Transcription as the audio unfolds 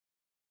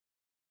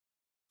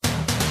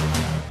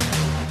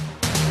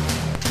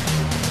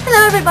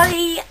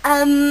everybody,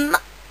 I'm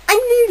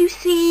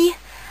Lucy,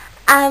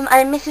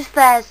 I'm Mrs.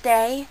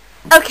 Thursday.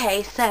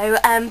 Okay, so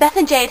Beth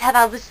and Jade have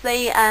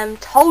obviously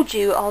told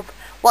you of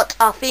what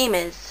our theme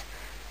is,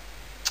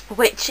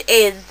 which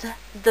is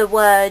the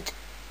word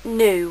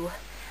new,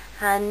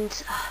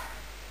 and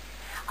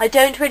I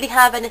don't really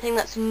have anything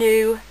that's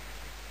new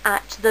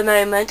at the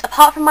moment,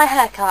 apart from my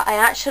haircut. I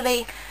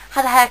actually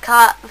had a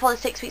haircut before the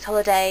 6 weeks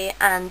holiday,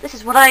 and this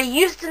is what I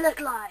used to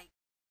look like.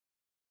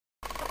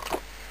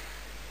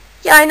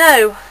 Yeah, I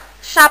know.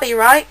 Shabby,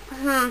 right?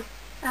 Oh,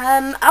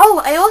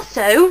 I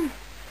also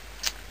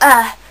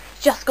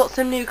just got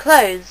some new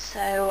clothes.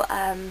 So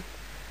I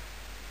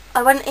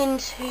went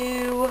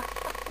into,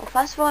 well,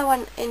 first of all I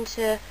went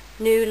into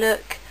New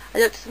Look. I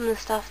looked at some of the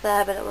stuff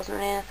there, but it wasn't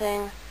really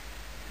anything.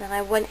 Then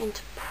I went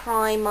into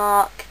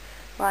Primark,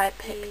 where I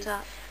picked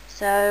up.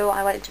 So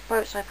I went into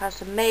products and I found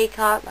some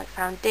makeup, like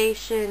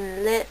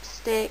foundation,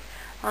 lipstick,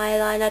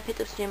 eyeliner.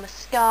 Picked up some new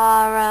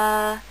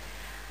mascara.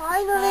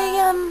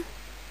 Finally,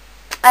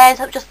 I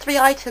ended up with just 3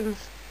 items.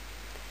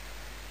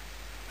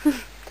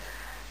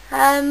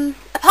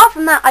 Apart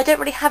from that, I don't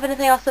really have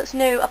anything else that's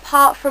new,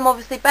 apart from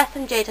obviously Beth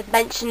and Jade had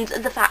mentioned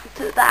the fact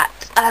that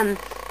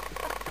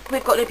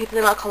we've got new people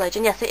in our college,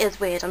 and yes, it is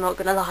weird, I'm not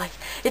gonna lie.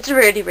 It's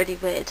really, really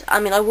weird. I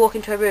mean, I walk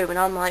into a room and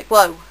I'm like,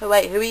 whoa,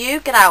 wait, who are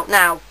you? Get out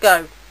now,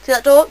 go. See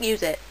that door?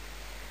 Use it.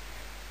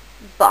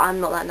 But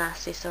I'm not that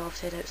nasty, so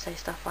obviously I don't say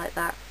stuff like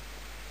that.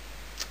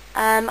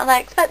 And I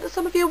expect that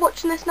some of you are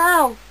watching this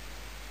now.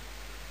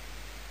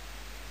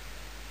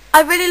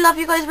 I really love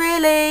you guys,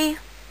 really.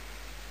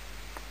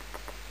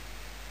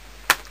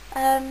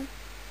 Apart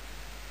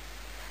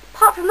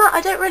from that,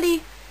 I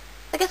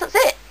guess that's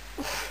it.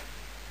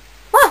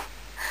 Well,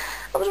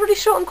 that was really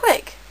short and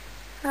quick.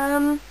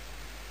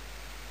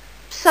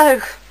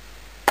 So,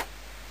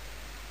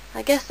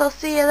 I guess I'll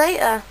see you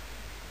later.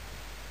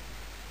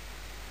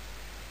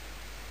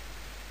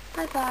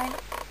 Bye bye.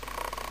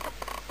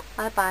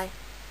 Bye bye.